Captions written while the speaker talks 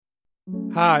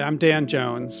Hi, I'm Dan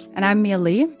Jones. And I'm Mia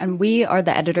Lee, and we are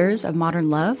the editors of Modern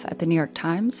Love at the New York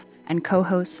Times and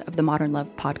co-hosts of the Modern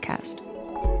Love podcast.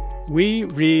 We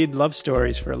read love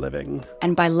stories for a living.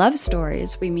 And by love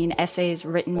stories, we mean essays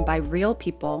written by real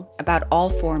people about all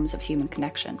forms of human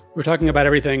connection. We're talking about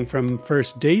everything from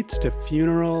first dates to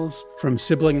funerals, from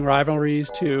sibling rivalries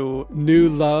to new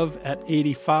love at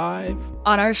 85.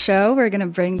 On our show, we're going to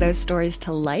bring those stories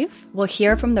to life. We'll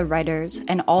hear from the writers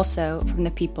and also from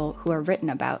the people who are written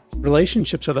about.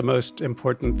 Relationships are the most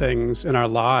important things in our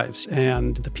lives,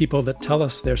 and the people that tell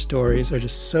us their stories are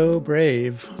just so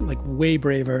brave, like way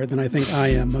braver than I think I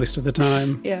am most of the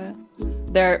time. Yeah.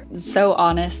 They're so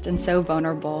honest and so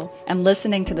vulnerable. And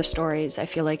listening to the stories, I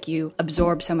feel like you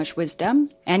absorb so much wisdom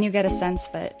and you get a sense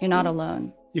that you're not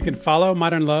alone. You can follow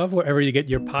Modern Love wherever you get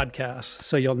your podcasts,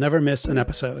 so you'll never miss an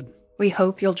episode. We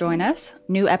hope you'll join us.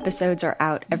 New episodes are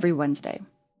out every Wednesday.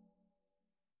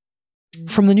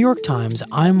 From the New York Times,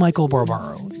 I'm Michael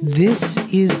Barbaro. This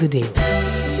is The Daily.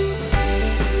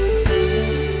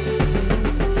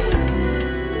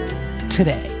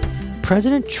 Today,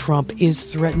 President Trump is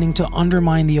threatening to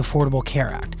undermine the Affordable Care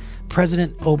Act,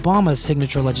 President Obama's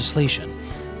signature legislation.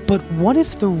 But what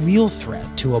if the real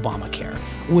threat to Obamacare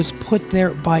was put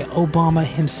there by Obama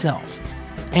himself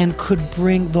and could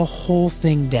bring the whole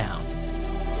thing down?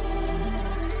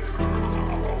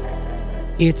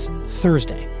 It's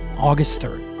Thursday, August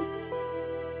 3rd.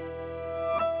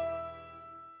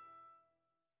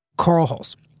 Carl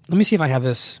Hulse, let me see if I have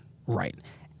this right.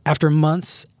 After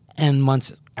months and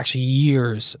months, actually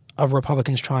years, of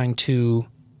Republicans trying to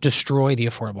destroy the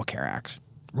Affordable Care Act,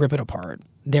 rip it apart,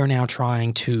 they're now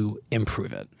trying to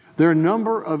improve it. There are a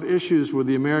number of issues with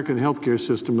the American healthcare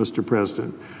system, Mr.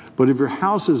 President. But if your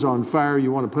house is on fire, you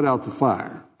want to put out the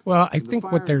fire. Well, I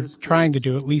think what they're trying to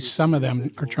do, at least some of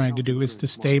them are trying to do, is to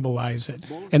stabilize it.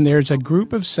 And there's a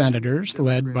group of senators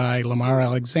led by Lamar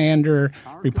Alexander,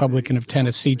 Republican of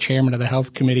Tennessee, chairman of the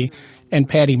Health Committee, and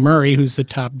Patty Murray, who's the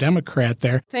top Democrat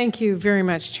there. Thank you very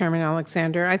much, Chairman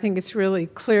Alexander. I think it's really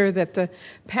clear that the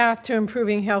path to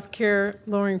improving health care,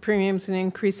 lowering premiums, and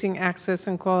increasing access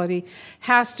and quality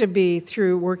has to be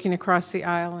through working across the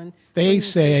aisle. And they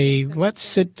say, let's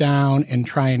sit down and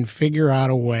try and figure out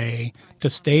a way to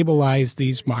stabilize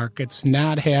these markets,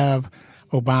 not have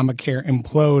Obamacare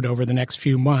implode over the next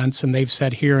few months. And they've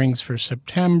set hearings for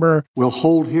September. We'll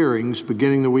hold hearings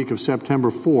beginning the week of September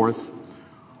 4th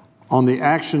on the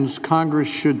actions Congress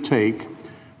should take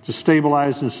to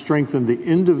stabilize and strengthen the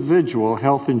individual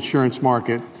health insurance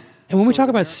market. And when we talk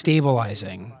about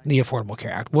stabilizing the Affordable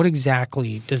Care Act, what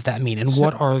exactly does that mean? And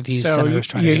what are these senators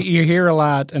trying to do? You hear a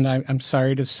lot, and I'm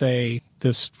sorry to say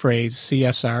this phrase,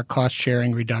 CSR,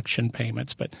 cost-sharing reduction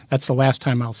payments, but that's the last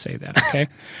time I'll say that, okay?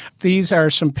 These are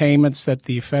some payments that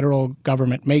the federal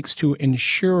government makes to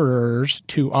insurers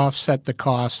to offset the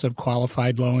costs of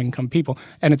qualified low-income people.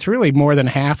 And it's really more than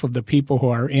half of the people who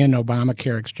are in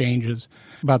Obamacare exchanges,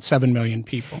 about 7 million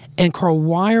people. And Carl,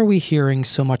 why are we hearing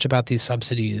so much about these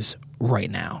subsidies right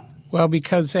now? Well,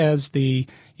 because as the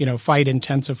fight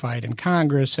intensified in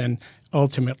Congress and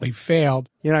ultimately failed.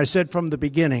 I said from the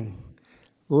beginning,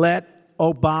 let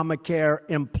Obamacare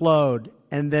implode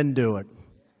and then do it.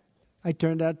 I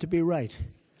turned out to be right.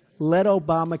 Let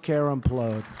Obamacare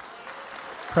implode.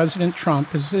 President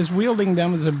Trump is wielding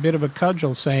them as a bit of a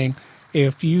cudgel, saying,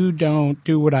 if you don't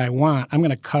do what I want, I'm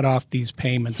going to cut off these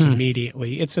payments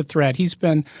immediately. It's a threat.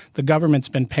 The government's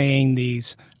been paying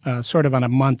these sort of on a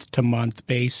month-to-month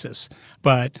basis.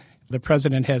 But the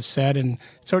president has said and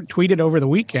sort of tweeted over the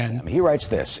weekend. He writes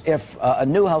this: if a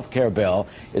new health care bill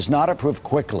is not approved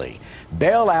quickly,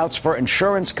 bailouts for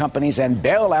insurance companies and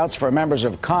bailouts for members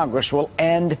of Congress will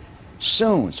end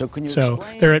soon. So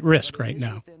they're at risk right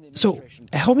now. So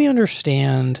help me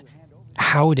understand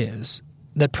how it is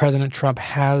that President Trump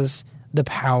has the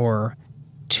power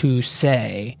to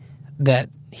say that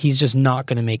he's just not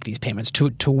going to make these payments,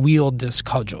 to wield this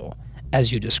cudgel,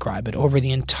 as you describe it, over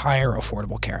the entire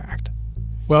Affordable Care Act.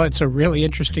 Well, it's a really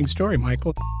interesting story,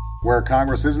 Michael. Where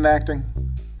Congress isn't acting,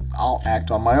 I'll act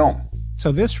on my own.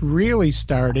 So this really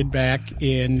started back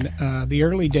in the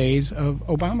early days of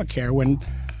Obamacare, when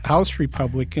House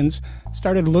Republicans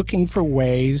started looking for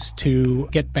ways to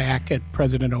get back at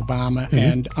President Obama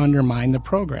and undermine the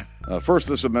program. First,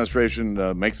 this administration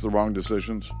makes the wrong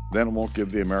decisions. Then it won't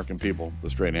give the American people the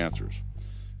straight answers.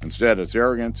 Instead, it's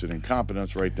arrogance and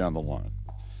incompetence right down the line.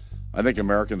 I think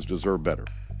Americans deserve better,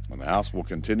 and the House will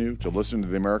continue to listen to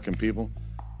the American people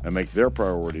and make their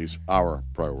priorities our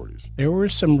priorities. There were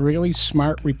some really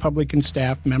smart Republican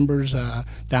staff members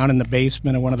down in the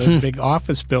basement of one of those big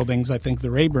office buildings, I think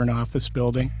the Rayburn office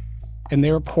building. and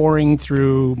they were pouring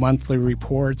through monthly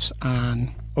reports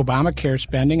on Obamacare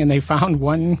spending, and they found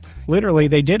one, literally,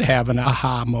 they did have an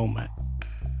aha moment.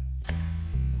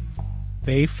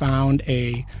 They found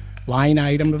a line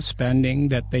item of spending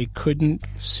that they couldn't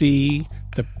see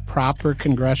the proper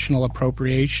congressional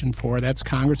appropriation for. That's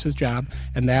Congress's job,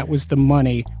 and that was the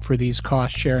money for these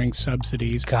cost-sharing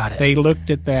subsidies. Got it. They looked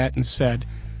at that and said,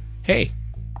 hey,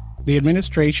 the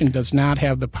administration does not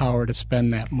have the power to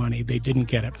spend that money. They didn't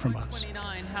get it from us.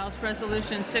 29, House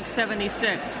Resolution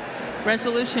 676,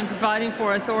 resolution providing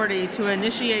for authority to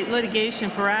initiate litigation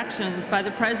for actions by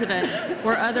the President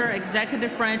or other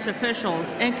executive branch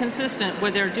officials inconsistent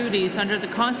with their duties under the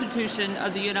Constitution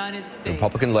of the United States. The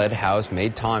Republican-led House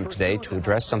made time today to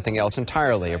address something else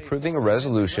entirely, approving a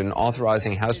resolution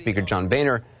authorizing House Speaker John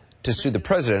Boehner to sue the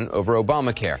president over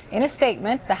Obamacare. In a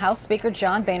statement, the House Speaker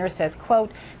John Boehner says,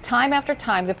 quote, time after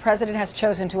time the president has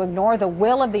chosen to ignore the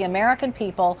will of the American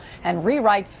people and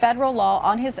rewrite federal law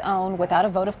on his own without a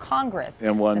vote of Congress.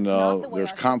 And when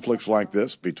there's conflicts like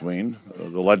this between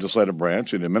the legislative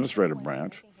branch and the administrative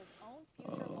branch,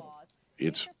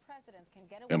 it's,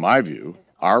 in my view,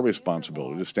 our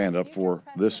responsibility to stand up for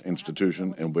this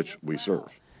institution in which we serve.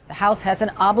 The House has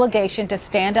an obligation to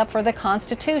stand up for the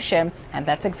Constitution, and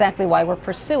that's exactly why we're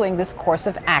pursuing this course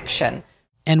of action.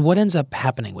 And what ends up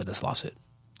happening with this lawsuit?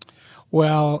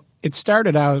 Well, it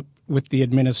started out with the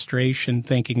administration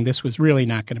thinking this was really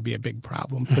not going to be a big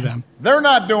problem for them. They're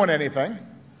not doing anything,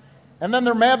 and then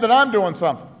they're mad that I'm doing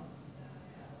something.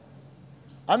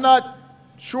 I'm not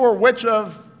sure which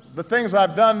of the things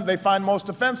I've done they find most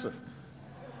offensive,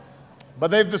 but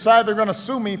they've decided they're going to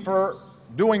sue me for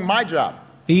doing my job.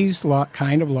 These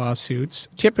kind of lawsuits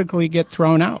typically get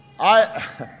thrown out. I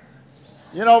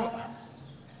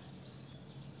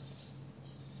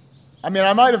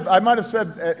might have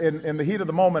said in the heat of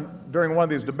the moment during one of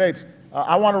these debates,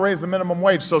 I want to raise the minimum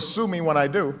wage, so sue me when I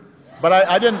do. But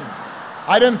I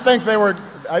didn't think they were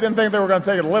going to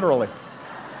take it literally.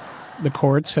 The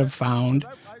courts have found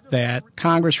that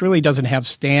Congress really doesn't have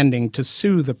standing to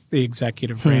sue the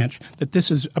executive branch, that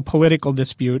this is a political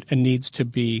dispute and needs to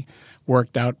be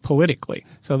worked out politically.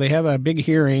 So they have a big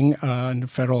hearing in the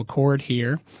federal court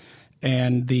here,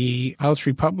 and the House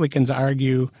Republicans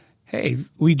argue, hey,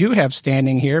 we do have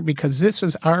standing here because this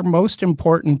is our most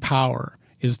important power,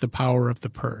 is the power of the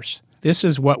purse. This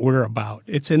is what we're about.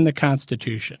 It's in the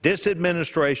Constitution. This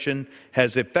administration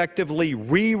has effectively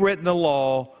rewritten the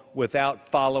law without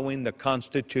following the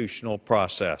constitutional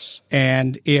process.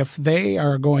 And if they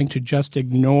are going to just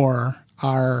ignore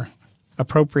our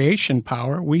appropriation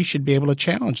power, we should be able to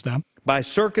challenge them. By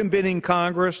circumventing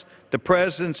Congress, the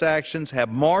president's actions have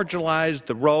marginalized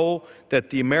the role that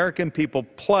the American people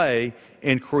play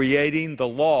in creating the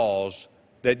laws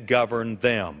that govern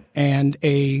them. And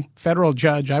a federal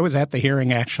judge, I was at the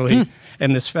hearing actually,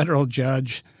 and this federal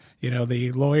judge,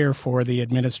 the lawyer for the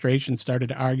administration started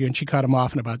to argue, and she cut him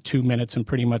off in about 2 minutes and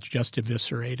pretty much just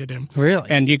eviscerated him. Really?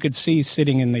 And you could see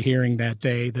sitting in the hearing that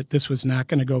day that this was not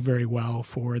going to go very well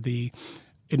for the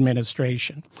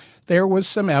administration. There was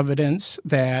some evidence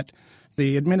that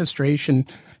the administration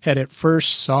had at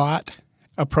first sought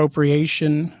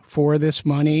appropriation for this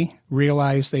money,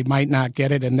 realized they might not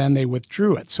get it, and then they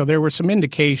withdrew it. So there were some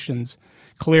indications,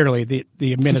 clearly, the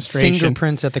administration...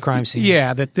 Fingerprints at the crime scene.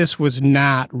 Yeah, that this was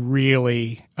not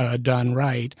really done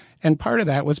right. And part of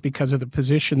that was because of the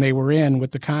position they were in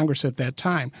with the Congress at that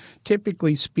time.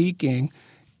 Typically speaking,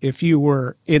 if you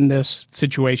were in this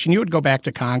situation, you would go back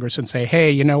to Congress and say, hey,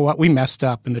 you know what, we messed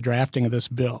up in the drafting of this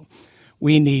bill.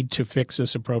 We need to fix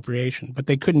this appropriation. But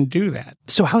they couldn't do that.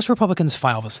 So House Republicans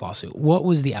filed this lawsuit. What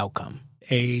was the outcome?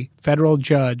 A federal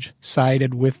judge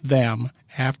sided with them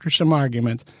after some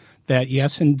arguments that,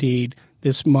 yes, indeed,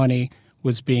 this money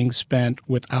was being spent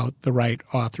without the right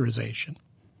authorization.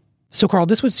 So, Carl,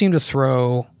 this would seem to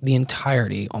throw the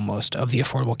entirety almost of the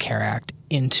Affordable Care Act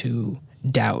into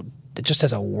doubt, just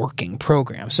as a working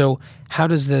program. So how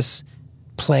does this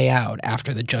play out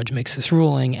after the judge makes this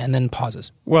ruling and then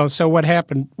pauses? Well, so what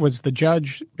happened was the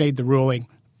judge made the ruling,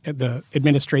 the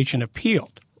administration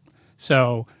appealed.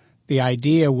 So the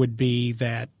idea would be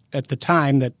that at the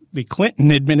time that the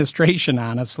Clinton administration,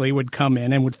 honestly, would come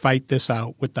in and would fight this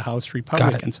out with the House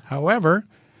Republicans. However,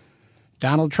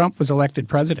 Donald Trump was elected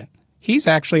president. He's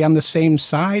actually on the same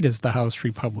side as the House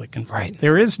Republicans. Right.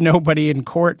 There is nobody in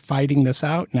court fighting this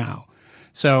out now.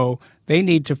 So they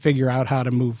need to figure out how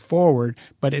to move forward.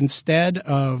 But instead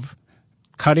of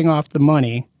cutting off the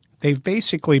money, they've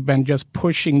basically been just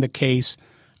pushing the case,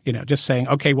 just saying,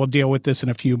 okay, we'll deal with this in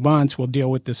a few months. We'll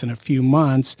deal with this in a few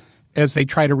months as they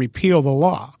try to repeal the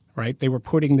law, right? They were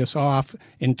putting this off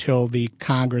until the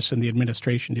Congress and the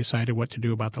administration decided what to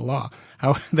do about the law.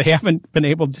 They haven't been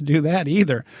able to do that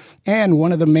either. And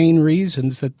one of the main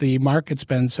reasons that the market's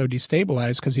been so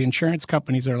destabilized because the insurance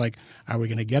companies are like, are we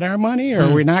going to get our money or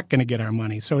are we not going to get our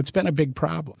money? So it's been a big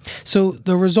problem. So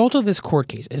the result of this court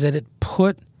case is that it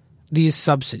put these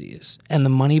subsidies and the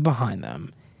money behind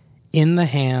them in the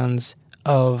hands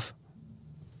of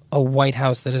a White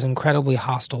House that is incredibly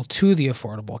hostile to the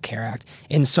Affordable Care Act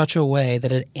in such a way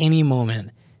that at any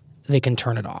moment they can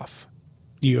turn it off.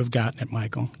 You have gotten it,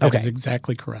 Michael. That is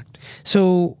exactly correct.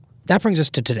 So that brings us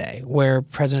to today, where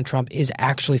President Trump is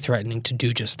actually threatening to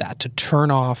do just that, to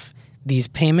turn off these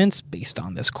payments based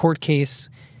on this court case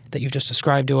that you've just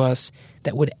described to us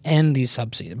that would end these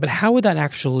subsidies. But how would that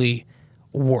actually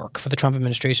work for the Trump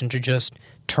administration to just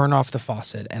turn off the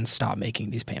faucet and stop making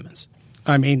these payments?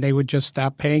 I mean, they would just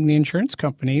stop paying the insurance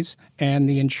companies, and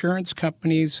the insurance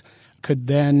companies could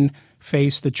then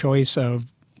face the choice of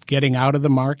getting out of the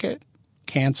market,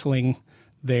 canceling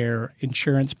their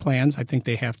insurance plans. I think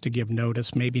they have to give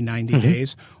notice, maybe 90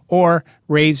 days, or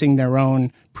raising their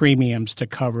own premiums to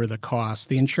cover the costs.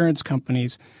 The insurance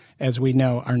companies, as we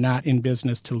know, are not in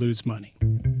business to lose money.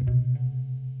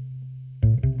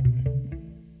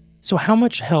 So how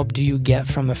much help do you get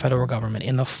from the federal government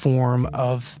in the form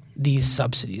of these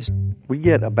subsidies? We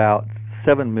get about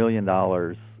 $7 million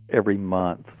every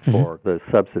month for the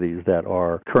subsidies that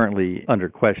are currently under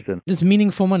question. It's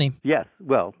meaningful money. Yes,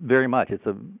 well, very much. It's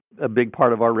a big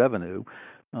part of our revenue,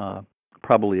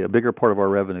 probably a bigger part of our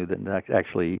revenue than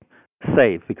actually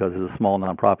safe, because as a small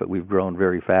nonprofit, we've grown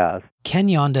very fast. Ken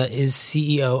Yonda is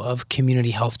CEO of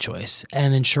Community Health Choice,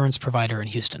 an insurance provider in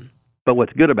Houston. But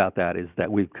what's good about that is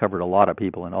that we've covered a lot of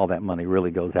people, and all that money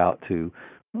really goes out to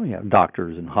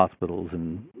doctors and hospitals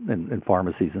and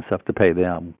pharmacies and stuff to pay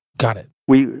them. Got it.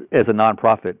 We, as a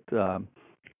nonprofit,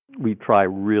 we try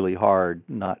really hard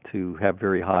not to have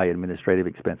very high administrative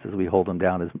expenses. We hold them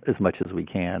down as much as we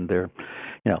can. There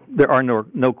are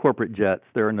no corporate jets.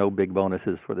 There are no big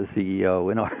bonuses for the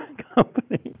CEO in our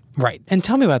company. Right. And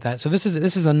tell me about that. So this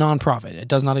is a nonprofit. It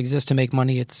does not exist to make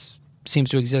money. It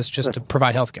seems to exist just to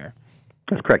provide health care.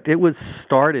 That's correct. It was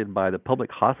started by the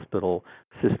public hospital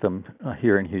system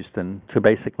here in Houston to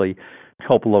basically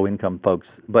help low-income folks.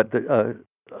 But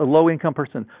a low-income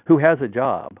person who has a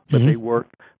job, but they work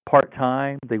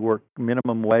part-time, they work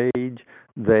minimum wage,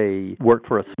 they work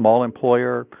for a small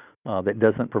employer that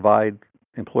doesn't provide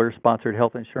employer-sponsored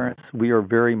health insurance, we are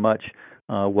very much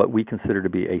what we consider to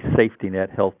be a safety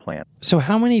net health plan. So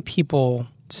how many people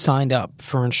signed up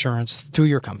for insurance through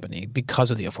your company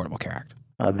because of the Affordable Care Act?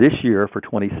 This year, for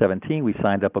 2017, we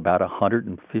signed up about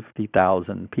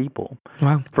 150,000 people.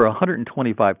 Wow. For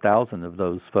 125,000 of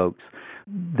those folks,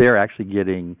 they're actually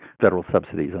getting federal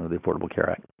subsidies under the Affordable Care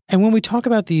Act. And when we talk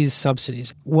about these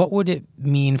subsidies, what would it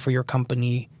mean for your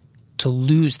company to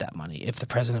lose that money if the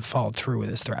president followed through with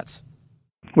his threats?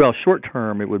 Well, short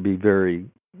term, it would be very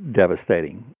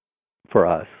devastating for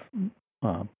us.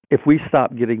 If we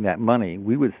stopped getting that money,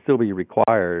 we would still be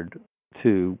required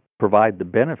to provide the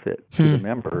benefit to the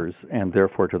members and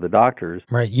therefore to the doctors.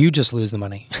 Right. You just lose the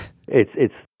money.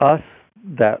 It's us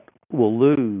that will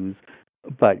lose,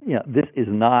 but this is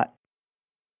not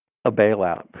a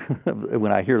bailout.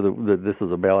 When I hear that this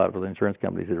is a bailout for the insurance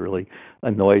companies, it really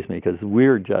annoys me, because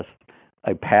we're just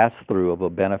a pass-through of a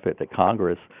benefit that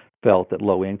Congress felt that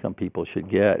low-income people should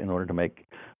get in order to make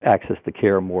access to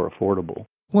care more affordable.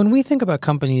 When we think about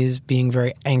companies being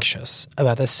very anxious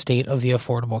about the state of the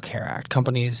Affordable Care Act,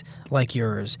 companies like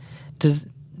yours, does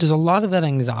a lot of that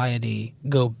anxiety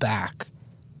go back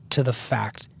to the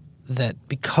fact that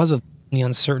because of the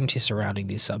uncertainty surrounding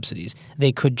these subsidies,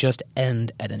 they could just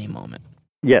end at any moment?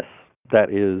 Yes, that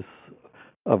is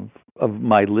of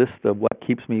my list of what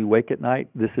keeps me awake at night.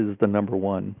 This is the number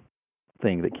one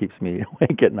thing that keeps me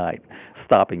awake at night.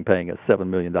 Stopping paying us $7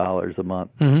 million a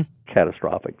month,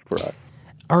 catastrophic for us.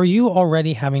 Are you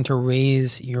already having to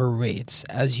raise your rates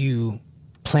as you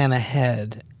plan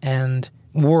ahead and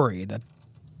worry that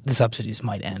the subsidies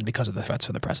might end because of the threats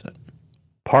of the president?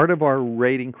 Part of our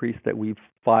rate increase that we've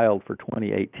filed for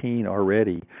 2018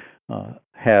 already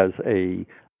has a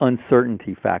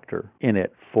uncertainty factor in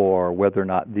it for whether or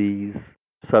not these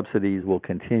subsidies will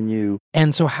continue.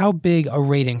 And so how big a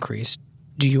rate increase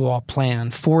do you all plan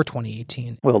for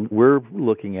 2018? Well, we're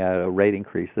looking at a rate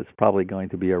increase that's probably going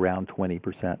to be around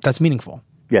 20%. That's meaningful.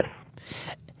 Yes.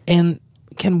 And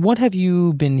Ken, what have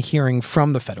you been hearing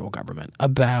from the federal government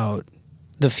about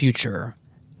the future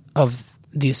of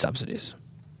these subsidies?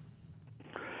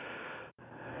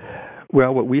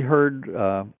 Well, what we heard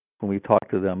when we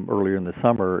talked to them earlier in the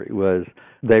summer, it was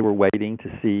they were waiting to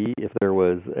see if there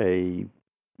was a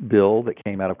bill that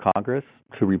came out of Congress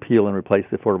to repeal and replace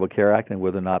the Affordable Care Act and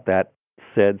whether or not that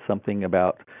said something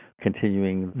about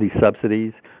continuing these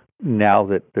subsidies. Now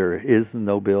that there is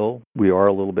no bill, we are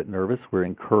a little bit nervous. We're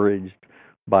encouraged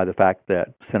by the fact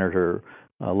that Senator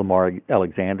Lamar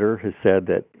Alexander has said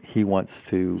that he wants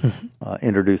to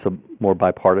introduce a more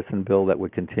bipartisan bill that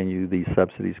would continue these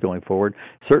subsidies going forward.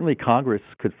 Certainly Congress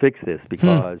could fix this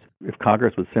because if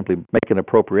Congress would simply make an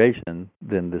appropriation,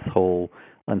 then this whole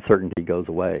uncertainty goes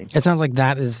away. It sounds like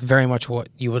that is very much what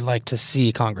you would like to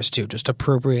see Congress do, just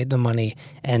appropriate the money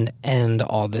and end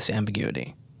all this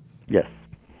ambiguity. Yes.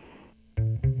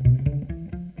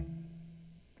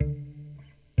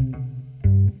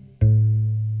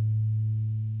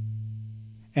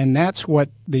 And that's what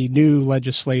the new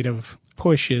legislative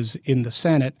push is in the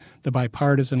Senate, the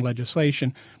bipartisan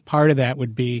legislation. Part of that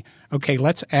would be, okay,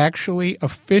 let's actually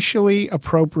officially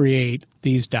appropriate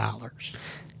these dollars.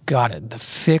 Got it. The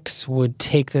fix would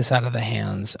take this out of the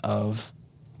hands of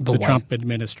the Trump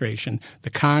administration. The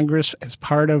Congress, as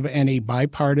part of any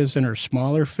bipartisan or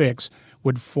smaller fix,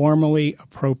 would formally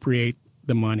appropriate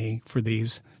the money for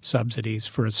these subsidies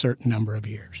for a certain number of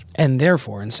years. And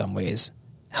therefore, in some ways,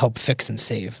 help fix and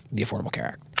save the Affordable Care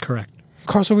Act. Correct.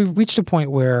 Carl, so we've reached a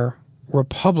point where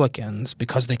Republicans,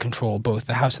 because they control both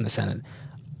the House and the Senate,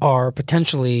 are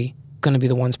potentially going to be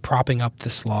the ones propping up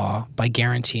this law by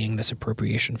guaranteeing this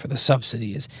appropriation for the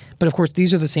subsidies. But of course,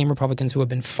 these are the same Republicans who have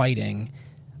been fighting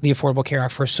the Affordable Care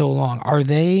Act for so long. Are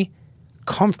they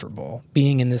comfortable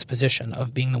being in this position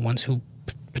of being the ones who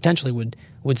potentially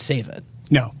would save it?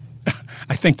 No.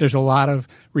 I think there's a lot of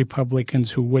Republicans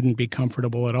who wouldn't be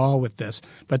comfortable at all with this.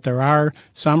 But there are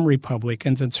some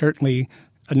Republicans and certainly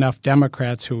enough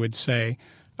Democrats who would say,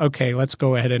 okay, let's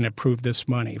go ahead and approve this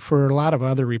money. For a lot of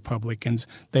other Republicans,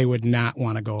 they would not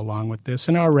want to go along with this.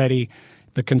 And already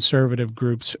the conservative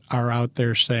groups are out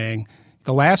there saying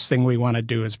the last thing we want to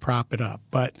do is prop it up.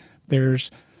 But there's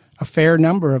a fair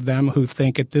number of them who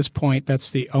think at this point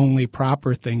that's the only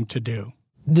proper thing to do.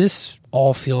 This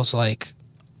all feels like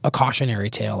a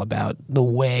cautionary tale about the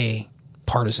way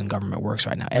partisan government works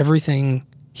right now. Everything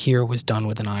here was done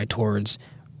with an eye towards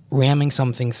ramming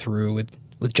something through with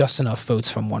just enough votes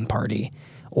from one party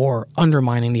or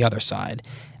undermining the other side.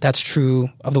 That's true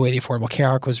of the way the Affordable Care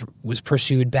Act was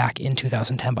pursued back in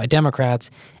 2010 by Democrats,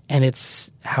 and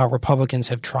it's how Republicans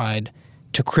have tried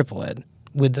to cripple it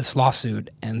with this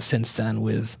lawsuit and since then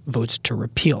with votes to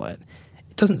repeal it.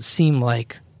 It doesn't seem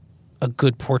like a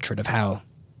good portrait of how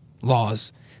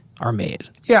laws are made.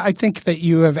 Yeah, I think that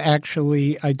you have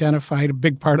actually identified a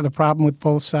big part of the problem with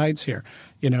both sides here.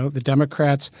 You know, the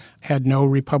Democrats had no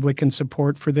Republican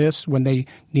support for this. When they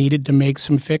needed to make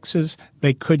some fixes,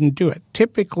 they couldn't do it.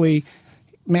 Typically,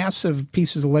 massive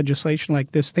pieces of legislation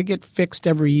like this, they get fixed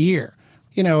every year.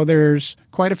 You know, there's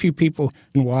quite a few people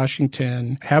in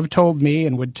Washington have told me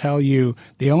and would tell you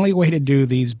the only way to do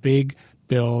these big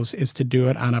bills is to do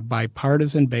it on a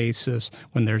bipartisan basis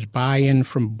when there's buy-in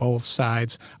from both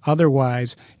sides.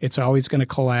 Otherwise, it's always going to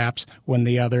collapse when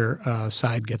the other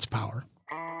side gets power.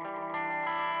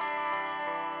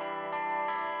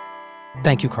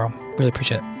 Thank you, Carl. Really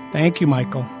appreciate it. Thank you,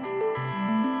 Michael.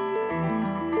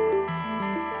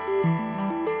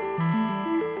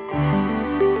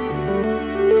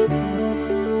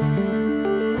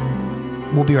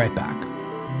 We'll be right back.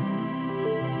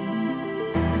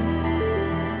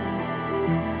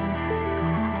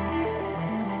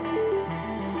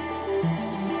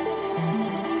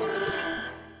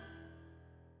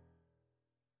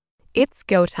 It's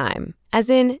go time, as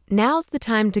in, now's the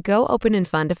time to go open and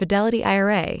fund a Fidelity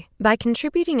IRA. By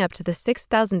contributing up to the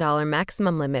 $6,000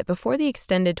 maximum limit before the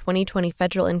extended 2020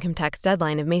 federal income tax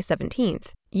deadline of May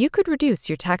 17th, you could reduce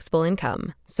your taxable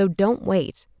income. So don't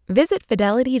wait. Visit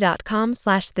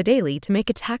fidelity.com/thedaily to make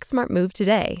a tax-smart move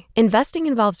today. Investing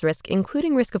involves risk,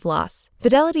 including risk of loss.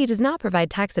 Fidelity does not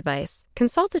provide tax advice.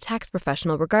 Consult a tax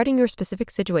professional regarding your specific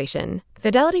situation.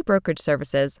 Fidelity Brokerage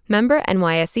Services. Member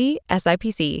NYSE,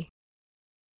 SIPC.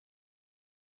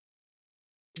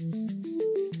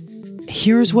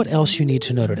 Here's what else you need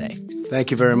to know today.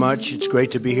 Thank you very much. It's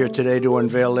great to be here today to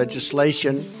unveil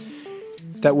legislation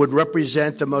that would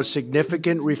represent the most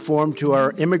significant reform to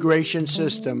our immigration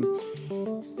system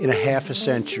in a half a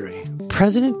century.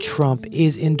 President Trump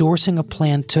is endorsing a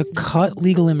plan to cut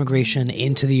legal immigration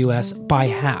into the U.S. by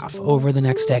half over the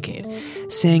next decade,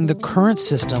 saying the current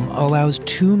system allows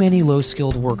too many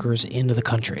low-skilled workers into the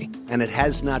country. And it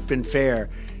has not been fair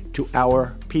to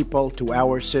our people, to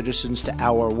our citizens, to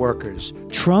our workers.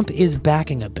 Trump is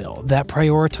backing a bill that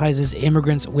prioritizes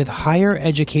immigrants with higher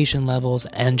education levels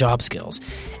and job skills,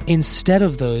 instead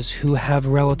of those who have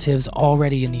relatives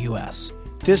already in the U.S.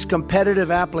 This competitive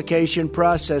application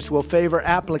process will favor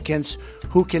applicants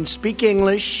who can speak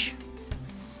English,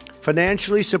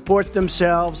 financially support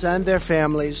themselves and their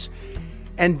families,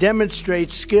 and demonstrate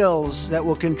skills that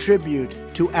will contribute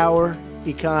to our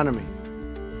economy.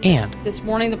 And this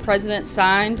morning, the president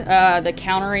signed the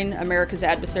Countering America's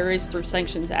Adversaries Through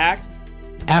Sanctions Act.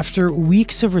 After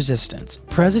weeks of resistance,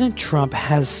 President Trump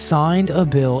has signed a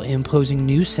bill imposing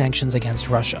new sanctions against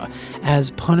Russia as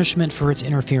punishment for its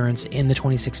interference in the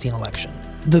 2016 election.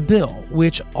 The bill,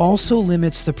 which also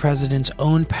limits the president's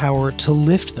own power to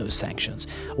lift those sanctions,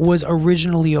 was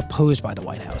originally opposed by the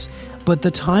White House. But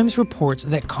The Times reports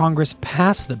that Congress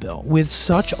passed the bill with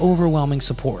such overwhelming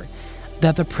support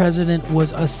that the president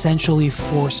was essentially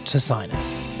forced to sign it.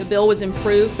 The bill was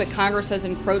improved, but Congress has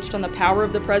encroached on the power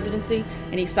of the presidency,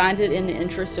 and he signed it in the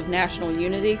interest of national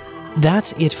unity.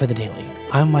 That's it for The Daily.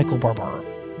 I'm Michael Barbaro.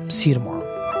 See you tomorrow.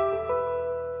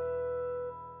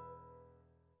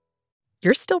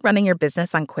 You're still running your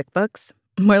business on QuickBooks?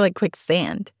 More like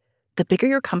quicksand. The bigger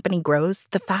your company grows,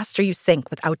 the faster you sync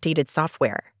with outdated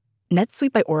software.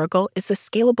 NetSuite by Oracle is the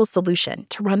scalable solution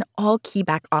to run all key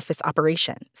back office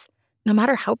operations, no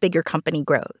matter how big your company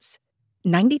grows.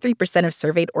 93% of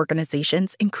surveyed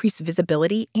organizations increase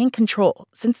visibility and control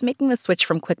since making the switch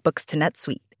from QuickBooks to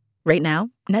NetSuite. Right now,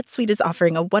 NetSuite is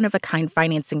offering a one-of-a-kind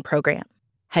financing program.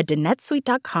 Head to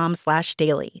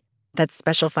netsuite.com/daily. That's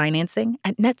special financing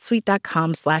at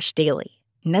netsuite.com/daily.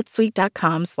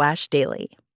 netsuite.com/daily.